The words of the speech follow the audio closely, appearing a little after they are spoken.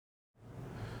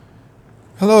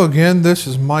Hello again. This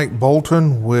is Mike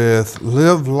Bolton with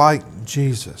Live Like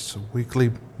Jesus, a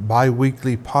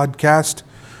bi-weekly podcast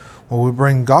where we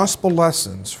bring gospel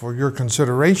lessons for your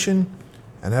consideration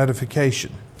and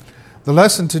edification. The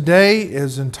lesson today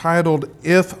is entitled,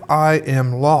 If I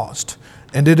Am Lost,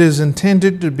 and it is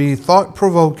intended to be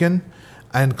thought-provoking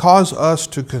and cause us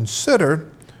to consider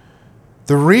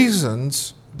the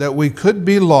reasons that we could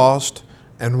be lost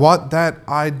and what that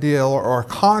ideal or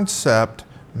concept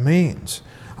means.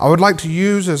 I would like to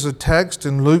use as a text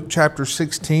in Luke chapter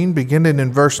 16, beginning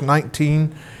in verse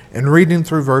 19 and reading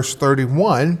through verse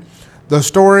 31, the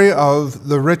story of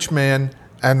the rich man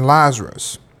and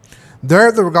Lazarus.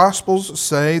 There the Gospels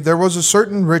say, there was a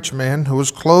certain rich man who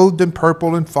was clothed in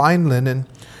purple and fine linen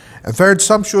and fared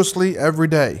sumptuously every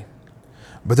day.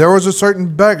 But there was a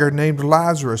certain beggar named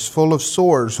Lazarus, full of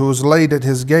sores, who was laid at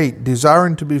his gate,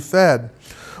 desiring to be fed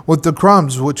with the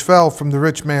crumbs which fell from the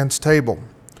rich man's table.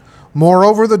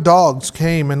 Moreover, the dogs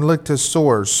came and licked his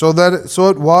sores, so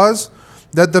it was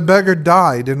that the beggar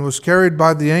died and was carried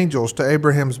by the angels to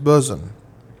Abraham's bosom.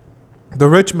 The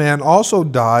rich man also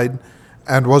died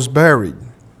and was buried.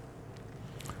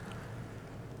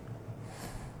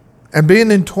 And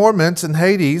being in torments in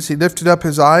Hades, he lifted up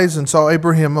his eyes and saw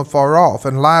Abraham afar off,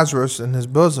 and Lazarus in his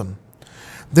bosom.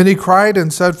 Then he cried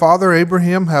and said, Father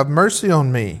Abraham, have mercy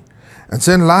on me, and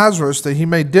send Lazarus that he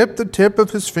may dip the tip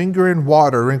of his finger in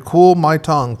water and cool my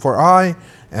tongue, for I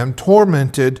am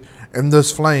tormented in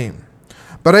this flame.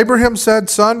 But Abraham said,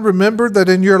 Son, remember that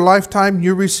in your lifetime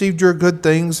you received your good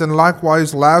things, and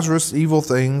likewise Lazarus evil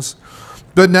things.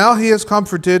 But now he is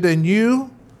comforted, and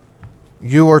you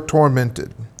are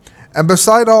tormented. And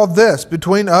beside all this,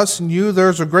 between us and you there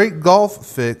is a great gulf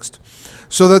fixed,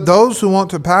 so that those who want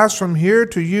to pass from here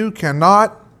to you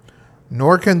cannot,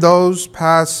 nor can those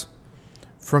pass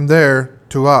from there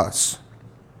to us.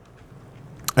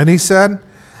 And he said,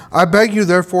 I beg you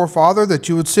therefore, Father, that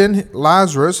you would send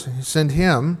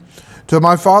him to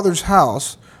my father's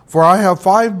house, for I have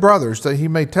 5 brothers, that he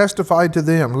may testify to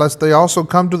them, lest they also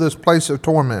come to this place of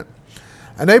torment.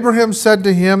 And Abraham said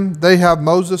to him, They have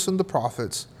Moses and the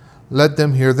prophets, let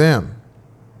them hear them.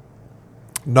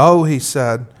 No, he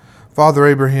said, Father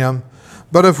Abraham,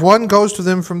 but if one goes to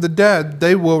them from the dead,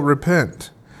 they will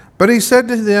repent. But he said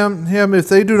to him, If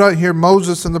they do not hear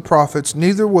Moses and the prophets,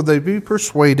 neither will they be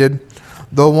persuaded,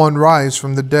 though one rise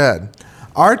from the dead.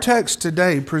 Our text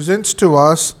today presents to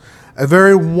us a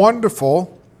very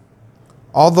wonderful,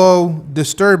 although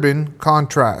disturbing,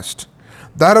 contrast.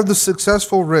 That of the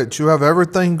successful rich who have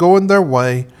everything going their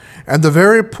way, and the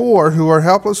very poor who are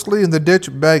helplessly in the ditch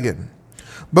begging.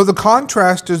 But the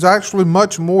contrast is actually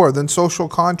much more than social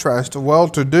contrast of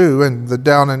well-to-do and the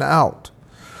down and out.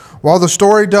 While the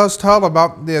story does tell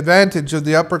about the advantage of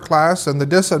the upper class and the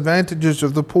disadvantages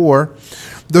of the poor,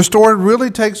 the story really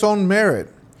takes on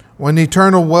merit when the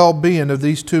eternal well-being of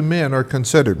these 2 men are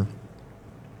considered.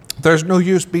 There's no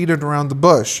use beating around the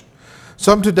bush.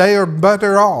 Some today are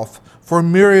better off for a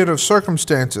myriad of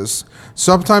circumstances.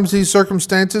 Sometimes these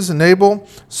circumstances enable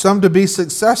some to be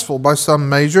successful by some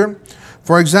measure.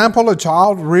 For example, a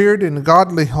child reared in a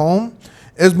godly home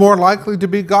is more likely to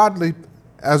be godly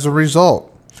as a result.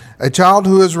 A child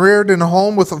who is reared in a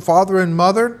home with a father and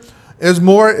mother is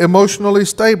more emotionally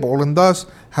stable and thus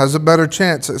has a better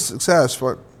chance at success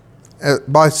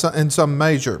in some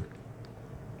measure.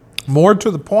 More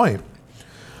to the point,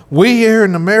 we here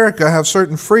in America have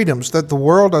certain freedoms that the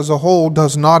world as a whole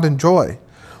does not enjoy.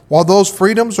 While those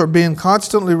freedoms are being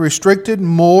constantly restricted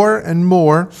more and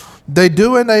more, they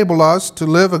do enable us to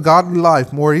live a godly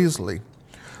life more easily.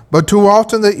 But too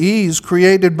often the ease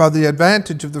created by the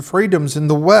advantage of the freedoms in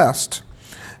the West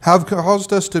have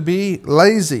caused us to be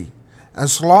lazy and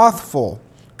slothful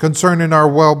concerning our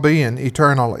well-being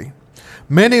eternally.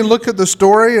 Many look at the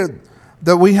story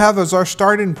that we have as our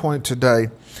starting point today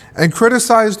and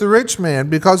criticize the rich man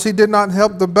because he did not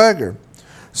help the beggar.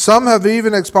 Some have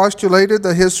even expostulated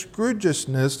that his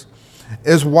Scroogishness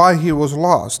is why he was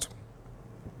lost.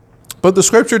 But the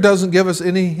scripture doesn't give us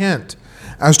any hint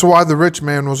as to why the rich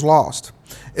man was lost.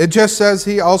 It just says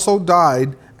he also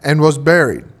died and was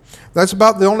buried. That's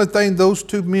about the only thing those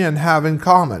 2 men have in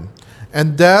common.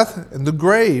 And death and the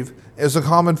grave is a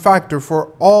common factor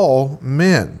for all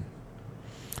men.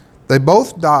 They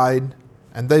both died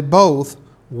and they both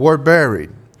were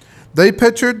buried. They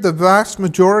pictured the vast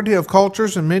majority of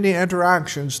cultures and many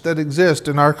interactions that exist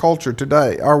in our culture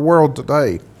today, our world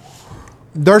today.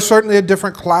 There's certainly a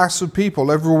different class of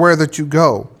people everywhere that you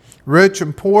go. Rich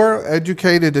and poor,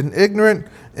 educated and ignorant,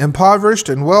 impoverished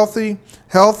and wealthy,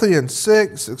 healthy and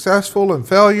sick, successful and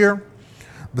failure.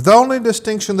 But the only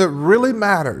distinction that really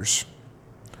matters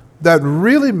that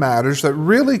really matters, that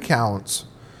really counts,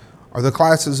 are the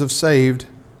classes of saved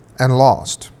and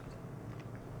lost.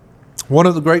 One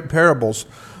of the great parables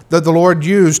that the Lord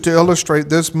used to illustrate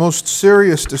this most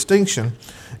serious distinction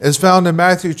is found in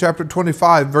Matthew chapter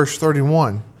 25, verse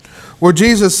 31, where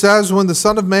Jesus says, "When the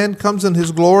Son of Man comes in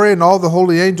his glory and all the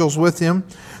holy angels with him,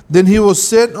 then he will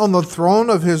sit on the throne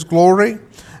of his glory,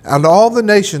 and all the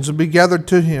nations will be gathered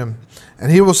to him.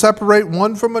 And he will separate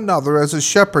one from another as a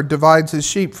shepherd divides his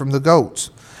sheep from the goats.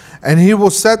 And he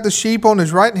will set the sheep on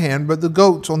his right hand, but the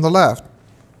goats on the left.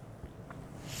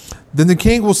 Then the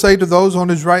king will say to those on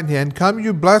his right hand, 'Come,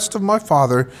 you blessed of my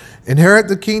Father, inherit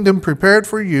the kingdom prepared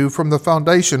for you from the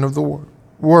foundation of the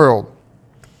world.'"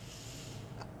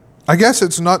 I guess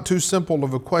it's not too simple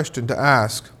of a question to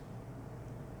ask.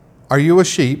 Are you a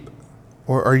sheep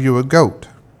or are you a goat?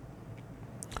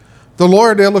 The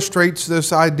Lord illustrates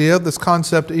this idea, this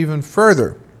concept even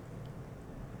further.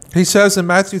 He says in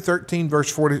Matthew 13, verse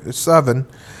 47,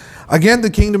 "Again, the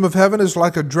kingdom of heaven is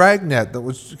like a dragnet that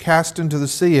was cast into the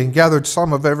sea and gathered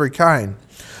some of every kind,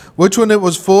 which when it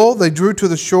was full, they drew to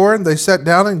the shore, and they sat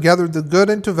down and gathered the good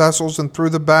into vessels and threw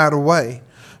the bad away.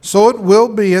 So it will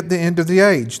be at the end of the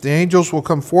age. The angels will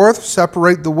come forth,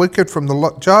 separate the wicked from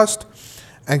the just,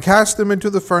 and cast them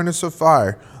into the furnace of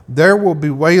fire. There will be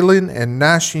wailing and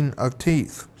gnashing of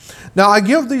teeth." Now, I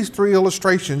give these three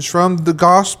illustrations from the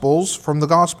Gospels, from the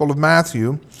Gospel of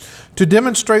Matthew, to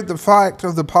demonstrate the fact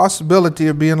of the possibility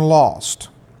of being lost.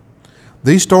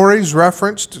 These stories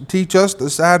referenced teach us the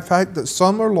sad fact that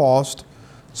some are lost,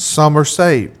 some are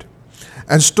saved.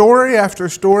 And story after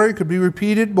story could be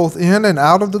repeated both in and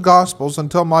out of the Gospels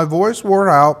until my voice wore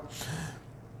out,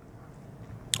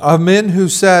 of men who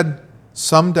said,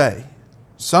 "Someday,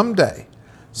 someday,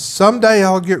 someday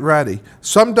I'll get ready.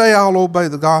 Someday I'll obey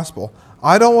the gospel.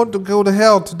 I don't want to go to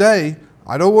hell today.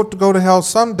 I don't want to go to hell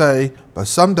someday, but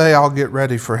someday I'll get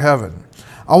ready for heaven.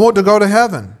 I want to go to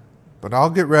heaven, but I'll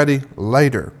get ready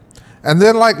later." And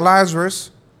then like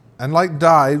Lazarus and like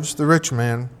Dives, the rich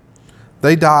man,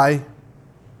 they die,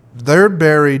 they're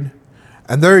buried,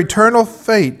 and their eternal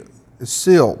fate is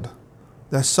sealed.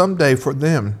 That someday for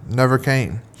them never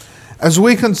came. As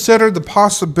we consider the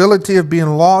possibility of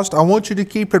being lost, I want you to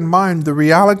keep in mind the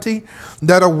reality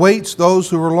that awaits those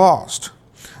who are lost.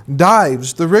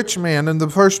 Dives, the rich man in the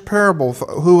first parable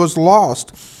who was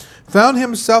lost, found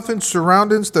himself in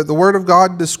surroundings that the Word of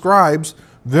God describes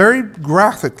very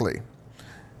graphically.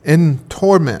 In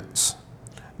torments,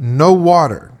 no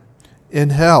water, in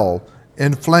hell,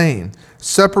 in flame,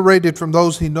 separated from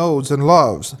those he knows and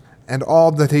loves, and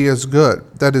all that is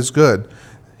good.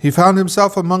 He found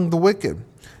himself among the wicked.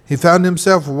 He found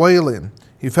himself wailing.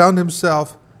 He found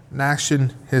himself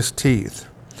gnashing his teeth.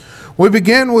 We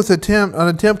begin with an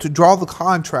attempt to draw the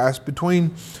contrast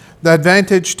between the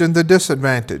advantaged and the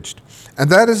disadvantaged. And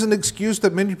that is an excuse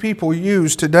that many people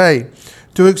use today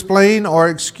to explain or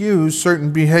excuse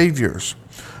certain behaviors.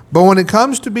 But when it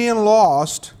comes to being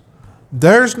lost,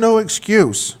 there's no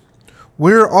excuse.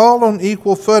 We're all on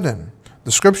equal footing.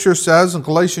 The scripture says in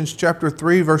Galatians chapter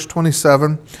 3, verse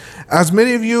 27, "As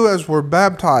many of you as were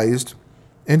baptized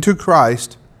into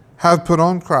Christ have put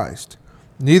on Christ.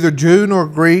 Neither Jew nor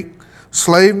Greek,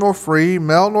 slave nor free,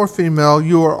 male nor female,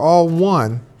 you are all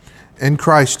one in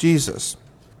Christ Jesus."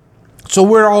 So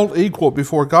we're all equal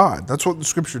before God. That's what the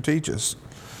scripture teaches.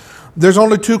 There's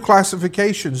only two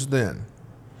classifications then.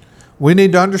 We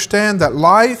need to understand that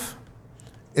life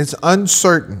is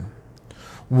uncertain.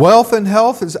 Wealth and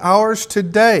health is ours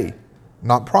today,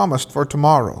 not promised for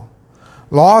tomorrow.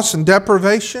 Loss and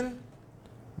deprivation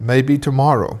may be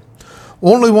tomorrow.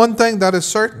 Only one thing that is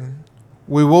certain: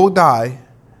 we will die,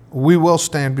 we will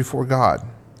stand before God.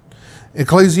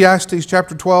 Ecclesiastes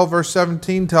chapter 12, verse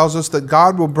 17 tells us that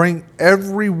God will bring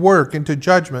every work into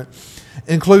judgment,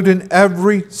 including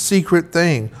every secret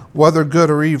thing, whether good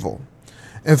or evil.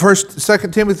 In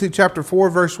 2 Timothy chapter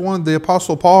 4, verse 1, the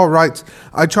Apostle Paul writes,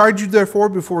 "I charge you therefore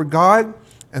before God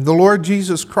and the Lord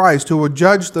Jesus Christ, who will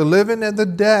judge the living and the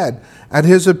dead at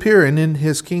his appearing in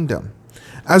his kingdom."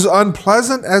 As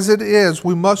unpleasant as it is,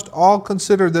 we must all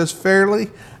consider this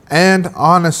fairly and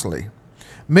honestly.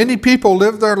 Many people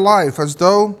live their life as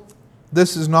though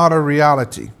this is not a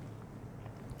reality.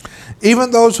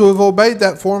 Even those who have obeyed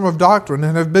that form of doctrine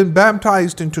and have been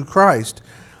baptized into Christ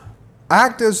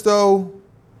act as though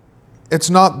it's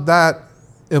not that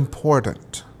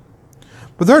important.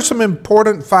 But there are some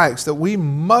important facts that we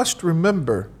must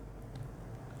remember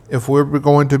if we're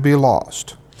going to be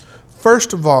lost.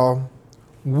 First of all,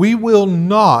 we will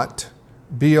not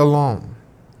be alone.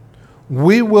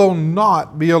 We will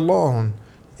not be alone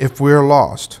if we're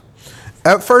lost.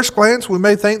 At first glance, we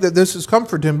may think that this is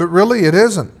comforting, but really it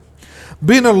isn't.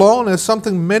 Being alone is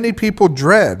something many people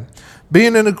dread.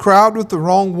 Being in a crowd with the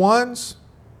wrong ones,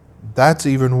 that's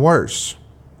even worse.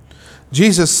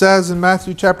 Jesus says in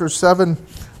Matthew chapter 7,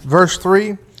 verse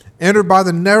 3, "Enter by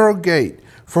the narrow gate,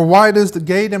 for wide is the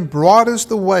gate and broad is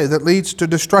the way that leads to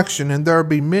destruction, and there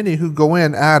be many who go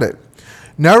in at it.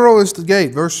 Narrow is the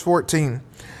gate," verse 14,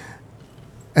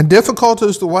 "and difficult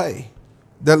is the way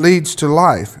that leads to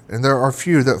life, and there are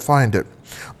few that find it."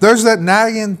 There's that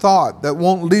nagging thought that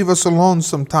won't leave us alone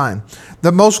sometime,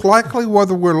 that most likely,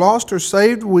 whether we're lost or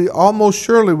saved, we almost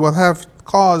surely will have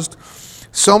caused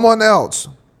someone else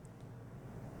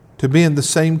to be in the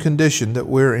same condition that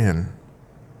we're in,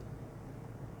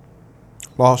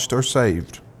 lost or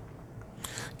saved.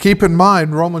 Keep in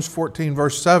mind Romans 14,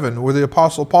 verse 7, where the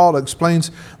Apostle Paul explains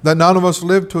that none of us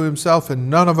live to himself and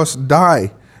none of us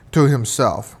die to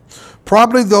himself.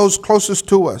 Probably those closest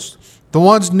to us, the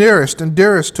ones nearest and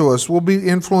dearest to us, will be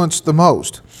influenced the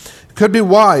most. It could be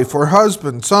wife or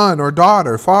husband, son or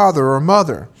daughter, father or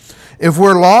mother. If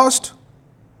we're lost,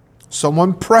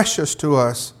 someone precious to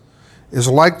us is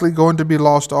likely going to be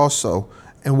lost also,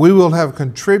 and we will have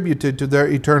contributed to their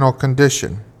eternal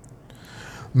condition.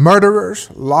 Murderers,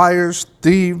 liars,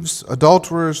 thieves,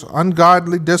 adulterers,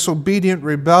 ungodly, disobedient,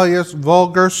 rebellious,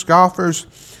 vulgar, scoffers,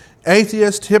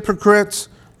 atheists, hypocrites,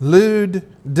 lewd,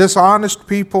 dishonest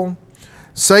people,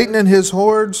 Satan and his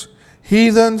hordes,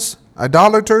 heathens,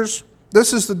 idolaters.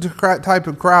 This is the type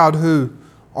of crowd who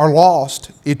are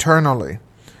lost eternally.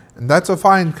 And that's a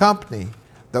fine company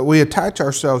that we attach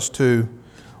ourselves to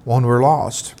when we're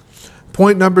lost.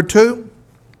 Point number 2,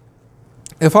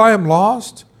 if I am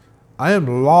lost, I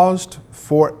am lost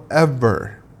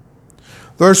forever.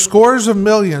 There are scores of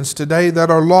millions today that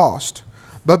are lost,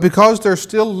 but because they're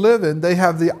still living, they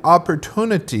have the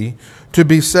opportunity to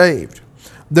be saved.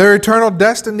 Their eternal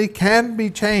destiny can be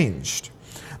changed.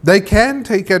 They can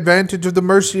take advantage of the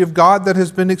mercy of God that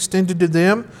has been extended to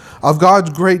them, of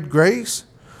God's great grace.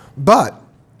 But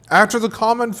after the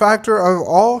common factor of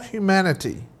all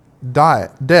humanity,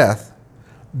 death,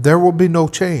 there will be no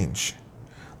change.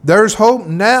 There's hope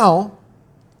now.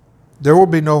 There will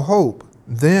be no hope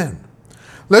then.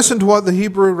 Listen to what the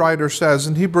Hebrew writer says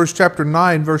in Hebrews chapter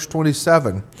 9, verse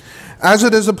 27. "As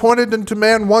it is appointed unto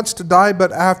man once to die,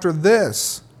 but after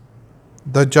this,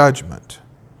 the judgment."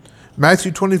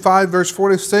 Matthew 25, verse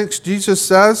 46, Jesus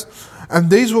says, "And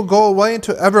these will go away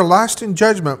into everlasting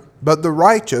judgment, but the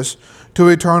righteous to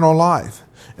eternal life."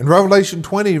 In Revelation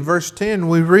 20, verse 10,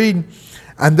 we read,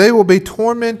 "And they will be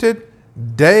tormented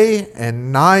day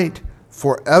and night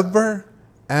forever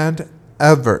and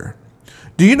ever."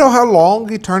 Do you know how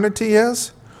long eternity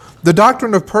is? The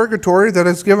doctrine of purgatory that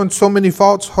has given so many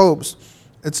false hopes,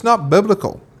 it's not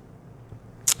biblical.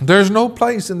 There's no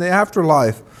place in the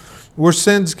afterlife where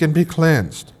sins can be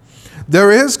cleansed. There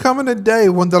is coming a day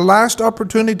when the last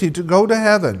opportunity to go to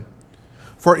heaven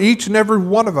for each and every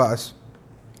one of us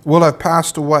will have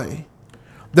passed away.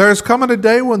 There is coming a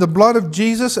day when the blood of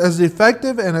Jesus, as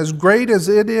effective and as great as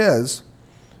it is,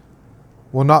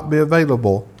 will not be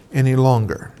available any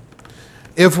longer.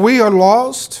 If we are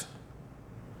lost,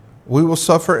 we will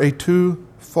suffer a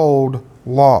twofold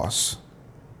loss.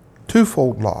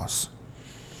 Twofold loss.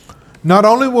 Not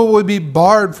only will we be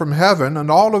barred from heaven and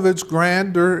all of its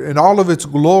grandeur and all of its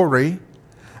glory,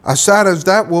 as sad as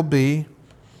that will be,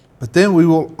 but then we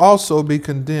will also be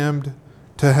condemned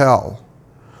to hell.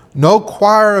 No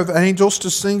choir of angels to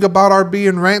sing about our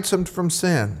being ransomed from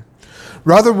sin.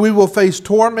 Rather, we will face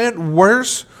torment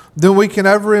worse than we can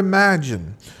ever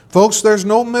imagine. Folks, there's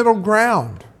no middle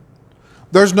ground.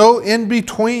 There's no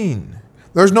in-between.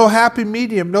 There's no happy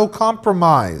medium, no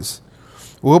compromise.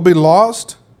 We'll be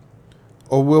lost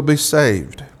or we'll be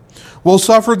saved. We'll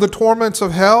suffer the torments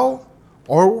of hell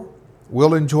or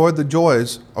we'll enjoy the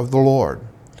joys of the Lord.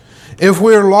 If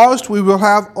we are lost, we will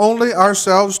have only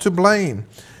ourselves to blame.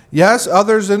 Yes,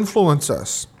 others influence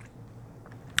us.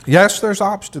 Yes, there's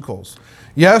obstacles.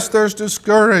 Yes, there's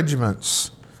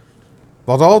discouragements.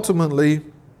 But ultimately,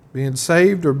 being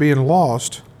saved or being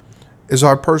lost is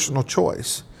our personal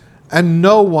choice. And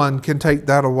no one can take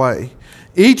that away.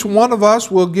 Each one of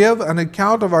us will give an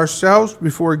account of ourselves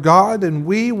before God, and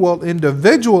we will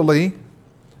individually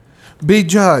be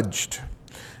judged.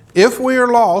 If we are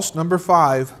lost, number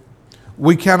 5,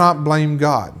 we cannot blame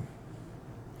God.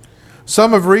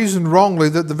 Some have reasoned wrongly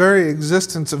that the very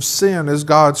existence of sin is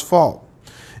God's fault.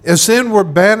 If sin were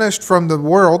banished from the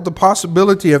world, the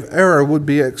possibility of error would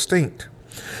be extinct.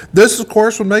 This, of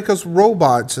course, would make us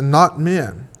robots and not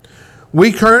men.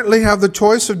 We currently have the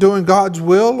choice of doing God's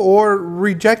will or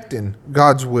rejecting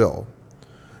God's will.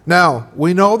 Now,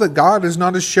 we know that God is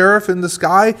not a sheriff in the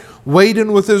sky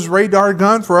waiting with his radar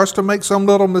gun for us to make some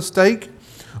little mistake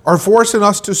or forcing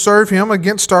us to serve him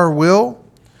against our will.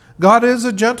 God is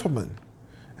a gentleman,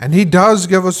 and he does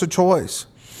give us a choice.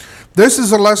 This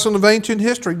is a lesson of ancient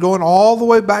history going all the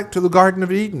way back to the Garden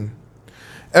of Eden.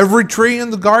 Every tree in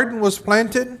the garden was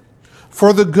planted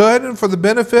for the good and for the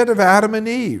benefit of Adam and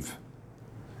Eve,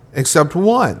 except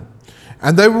one.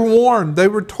 And they were warned, they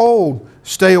were told,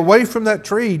 stay away from that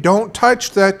tree. Don't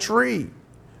touch that tree.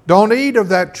 Don't eat of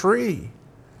that tree.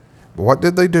 But what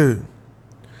did they do?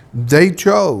 They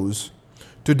chose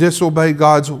to disobey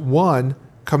God's one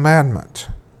commandment.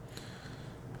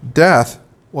 Death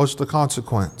was the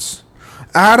consequence.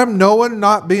 Adam, knowing,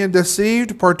 not being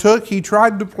deceived, partook. He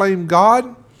tried to blame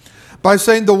God by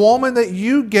saying, the woman that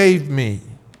you gave me.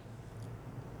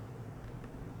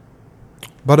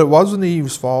 But it wasn't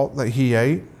Eve's fault that he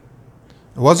ate.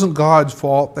 It wasn't God's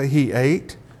fault that he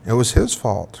ate. It was his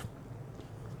fault.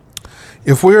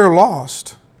 If we are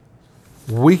lost,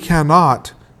 we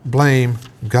cannot blame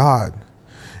God.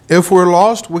 If we're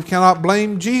lost, we cannot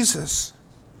blame Jesus.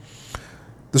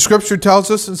 The scripture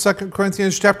tells us in 2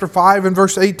 Corinthians chapter 5 and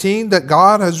verse 18 that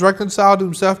God has reconciled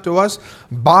himself to us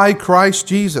by Christ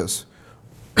Jesus.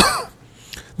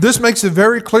 This makes it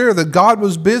very clear that God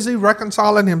was busy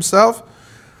reconciling himself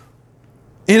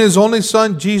in his only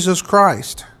Son, Jesus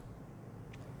Christ.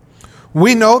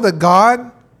 We know that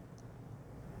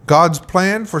God's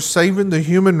plan for saving the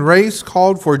human race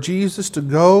called for Jesus to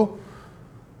go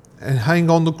and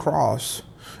hang on the cross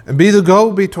and be the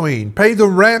go-between, pay the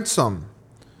ransom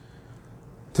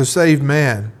to save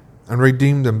man and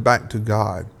redeem them back to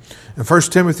God. In 1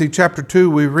 Timothy chapter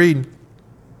 2 we read,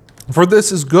 for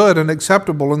this is good and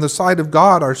acceptable in the sight of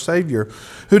God our Savior,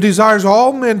 who desires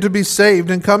all men to be saved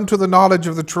and come to the knowledge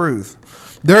of the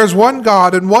truth. There is one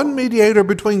God and one mediator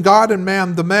between God and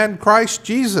man, the man Christ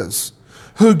Jesus,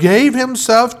 who gave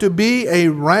himself to be a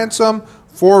ransom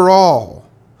for all.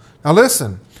 Now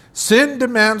listen, sin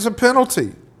demands a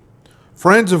penalty.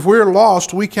 Friends, if we're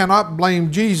lost, we cannot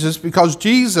blame Jesus because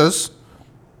Jesus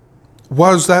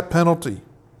was that penalty.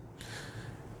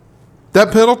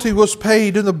 That penalty was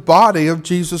paid in the body of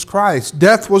Jesus Christ.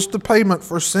 Death was the payment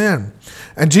for sin.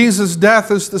 And Jesus' death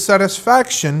is the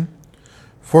satisfaction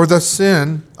for the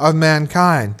sin of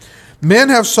mankind. Men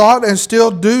have sought and still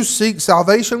do seek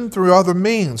salvation through other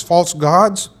means. False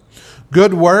gods,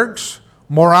 good works,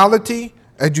 morality,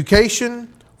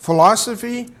 education,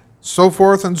 philosophy, so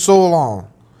forth and so on.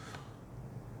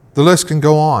 The list can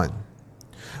go on.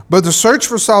 But the search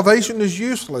for salvation is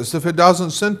useless if it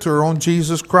doesn't center on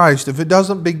Jesus Christ, if it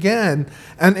doesn't begin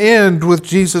and end with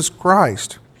Jesus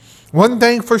Christ. One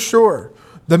thing for sure,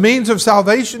 the means of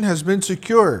salvation has been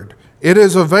secured. It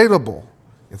is available.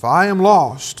 If I am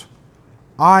lost,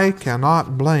 I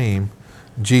cannot blame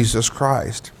Jesus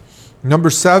Christ. Number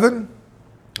 7,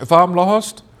 if I'm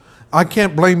lost, I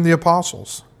can't blame the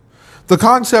apostles. The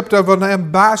concept of an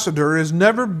ambassador is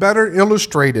never better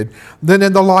illustrated than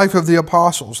in the life of the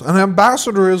apostles. An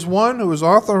ambassador is one who is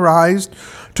authorized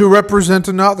to represent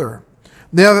another.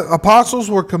 The apostles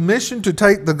were commissioned to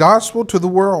take the gospel to the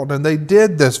world, and they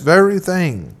did this very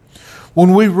thing.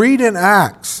 When we read in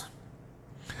Acts,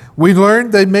 we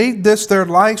learn they made this their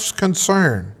life's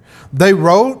concern. They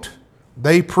wrote,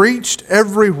 they preached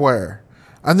everywhere.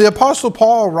 And the Apostle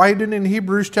Paul, writing in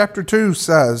Hebrews chapter 2,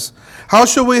 says, how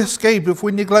shall we escape if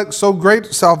we neglect so great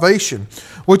salvation,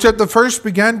 which at the first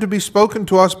began to be spoken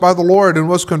to us by the Lord and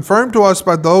was confirmed to us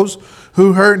by those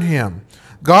who heard him?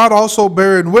 God also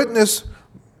bearing witness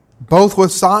both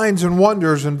with signs and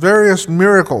wonders and various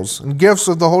miracles and gifts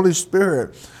of the Holy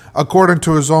Spirit according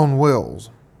to his own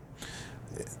wills.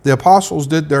 The apostles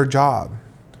did their job.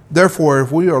 Therefore,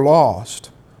 if we are lost,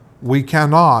 we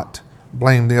cannot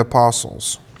blame the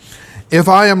apostles. If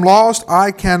I am lost,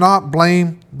 I cannot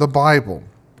blame the Bible.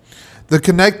 The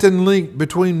connecting link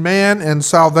between man and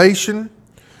salvation,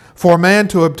 for man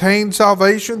to obtain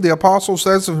salvation, the apostle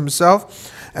says of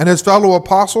himself and his fellow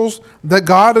apostles that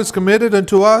God has committed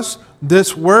unto us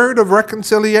this word of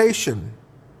reconciliation.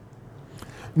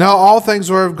 Now all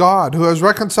things are of God, who has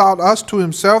reconciled us to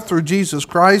himself through Jesus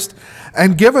Christ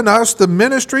and given us the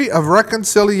ministry of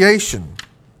reconciliation.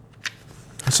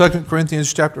 2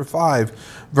 Corinthians chapter 5,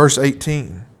 verse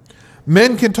 18.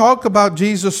 Men can talk about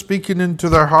Jesus speaking into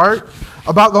their heart,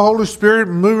 about the Holy Spirit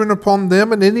moving upon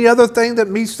them, and any other thing that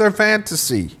meets their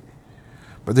fantasy.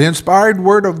 But the inspired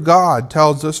Word of God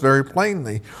tells us very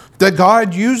plainly that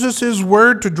God uses His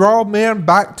Word to draw men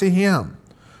back to Him.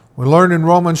 We learn in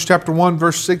Romans chapter 1,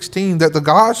 verse 16, that the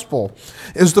gospel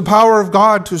is the power of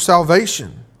God to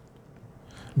salvation.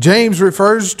 James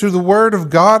refers to the Word of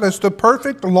God as the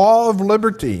perfect law of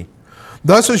liberty,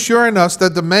 thus assuring us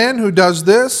that the man who does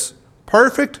this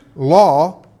perfect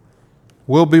law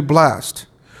will be blessed.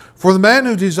 For the man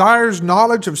who desires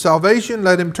knowledge of salvation,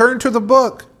 let him turn to the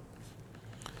book.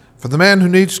 For the man who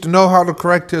needs to know how to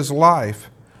correct his life,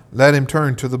 let him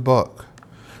turn to the book.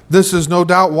 This is no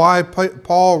doubt why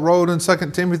Paul wrote in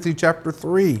 2 Timothy chapter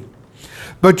 3.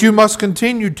 But you must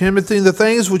continue, Timothy, in the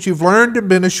things which you've learned and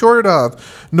been assured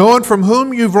of, knowing from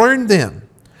whom you've learned them,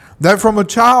 that from a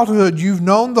childhood you've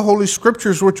known the Holy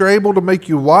Scriptures, which are able to make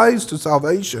you wise to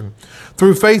salvation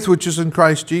through faith which is in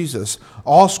Christ Jesus.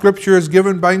 All Scripture is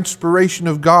given by inspiration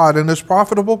of God and is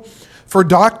profitable for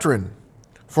doctrine,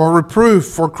 for reproof,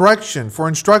 for correction, for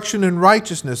instruction in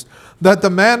righteousness, that the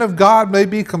man of God may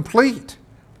be complete,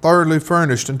 thoroughly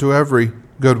furnished unto every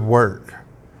good work.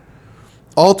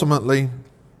 Ultimately,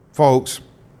 folks,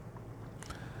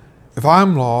 if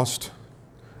I'm lost,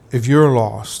 if you're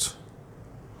lost,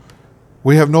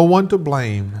 we have no one to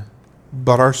blame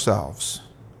but ourselves.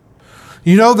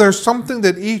 You know, there's something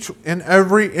that each and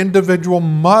every individual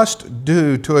must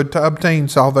do to obtain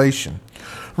salvation.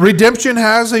 Redemption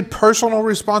has a personal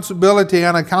responsibility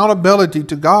and accountability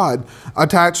to God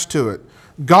attached to it.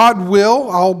 God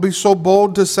will, I'll be so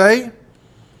bold to say,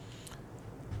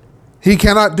 He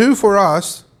cannot do for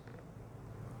us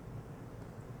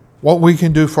what we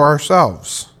can do for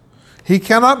ourselves. He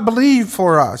cannot believe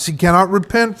for us. He cannot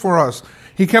repent for us.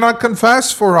 He cannot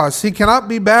confess for us. He cannot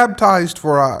be baptized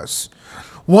for us.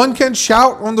 One can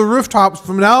shout on the rooftops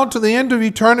from now to the end of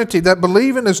eternity that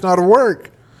believing is not a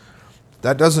work.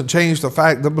 That doesn't change the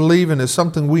fact that believing is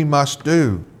something we must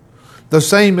do. The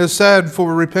same is said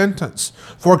for repentance,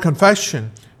 for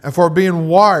confession, and for being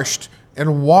washed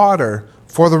in water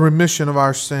for the remission of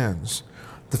our sins.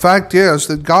 The fact is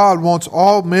that God wants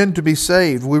all men to be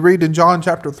saved. We read in John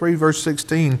chapter 3, verse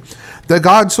 16, that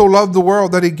God so loved the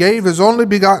world that He gave His only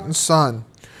begotten Son,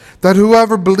 that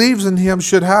whoever believes in Him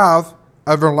should have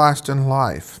everlasting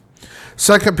life.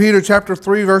 2 Peter chapter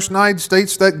 3, verse 9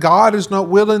 states that God is not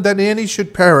willing that any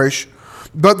should perish,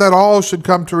 but that all should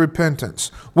come to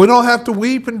repentance. We don't have to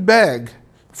weep and beg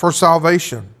for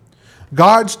salvation.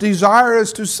 God's desire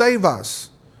is to save us,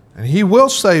 and He will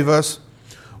save us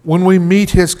when we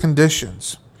meet His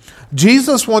conditions.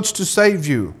 Jesus wants to save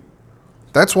you.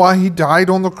 That's why He died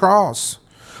on the cross.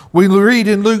 We read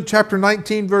in Luke chapter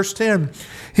 19, verse 10,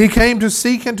 He came to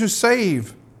seek and to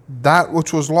save that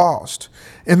which was lost.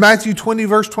 In Matthew 20,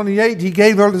 verse 28, He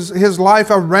gave His life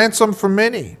a ransom for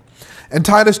many. In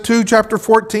Titus 2, chapter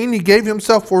 14, He gave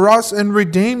Himself for us and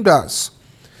redeemed us.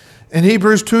 In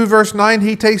Hebrews 2, verse 9,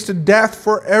 He tasted death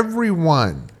for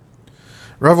everyone.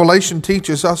 Revelation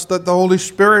teaches us that the Holy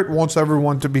Spirit wants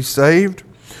everyone to be saved.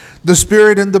 The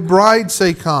Spirit and the bride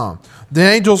say, "Come." The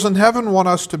angels in heaven want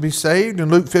us to be saved. In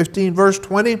Luke 15, verse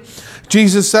 20,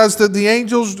 Jesus says that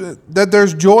that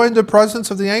there's joy in the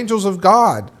presence of the angels of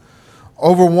God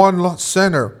over one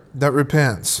sinner that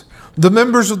repents. The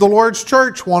members of the Lord's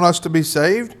church want us to be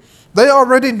saved. They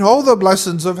already know the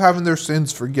blessings of having their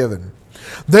sins forgiven.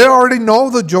 They already know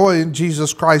the joy in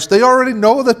Jesus Christ. They already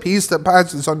know the peace that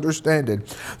passes understanding.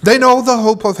 They know the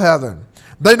hope of heaven.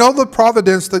 They know the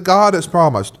providence that God has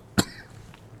promised.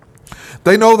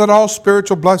 They know that all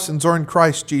spiritual blessings are in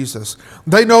Christ Jesus.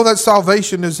 They know that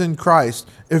salvation is in Christ,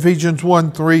 Ephesians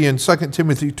 1:3 and 2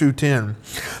 Timothy 2:10.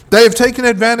 They have taken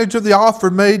advantage of the offer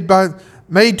made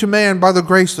to man by the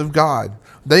grace of God.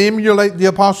 They emulate the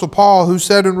Apostle Paul, who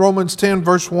said in Romans 10,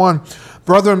 verse 1,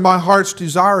 "Brethren, my heart's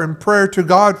desire and prayer to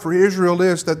God for Israel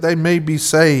is that they may be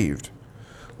saved."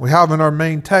 We have in our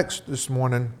main text this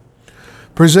morning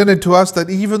presented to us that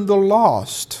even the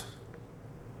lost,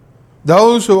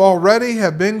 those who already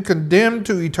have been condemned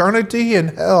to eternity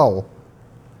in hell,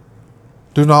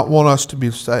 do not want us to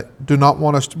be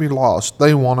lost.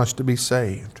 They want us to be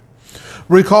saved.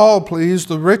 Recall, please,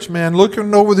 the rich man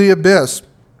looking over the abyss,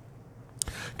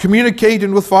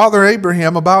 communicating with Father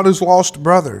Abraham about his lost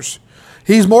brothers.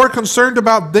 He's more concerned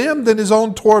about them than his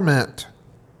own torment.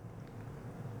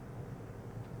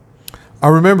 I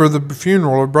remember the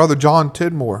funeral of Brother John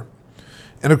Tidmore.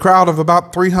 In a crowd of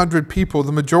about 300 people,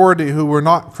 the majority who were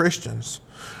not Christians,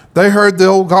 they heard the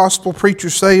old gospel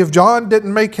preacher say, if John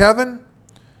didn't make heaven,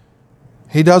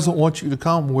 he doesn't want you to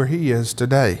come where he is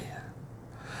today.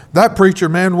 That preacher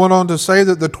man went on to say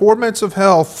that the torments of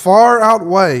hell far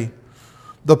outweigh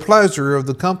the pleasure of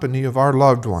the company of our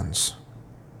loved ones.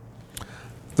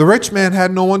 The rich man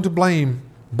had no one to blame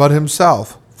but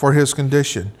himself for his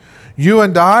condition. You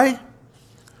and I,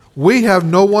 we have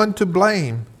no one to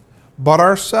blame but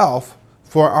ourselves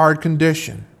for our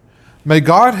condition. May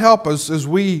God help us as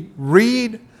we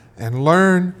read and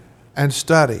learn and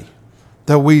study,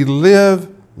 that we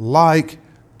live like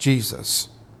Jesus.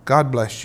 God bless you.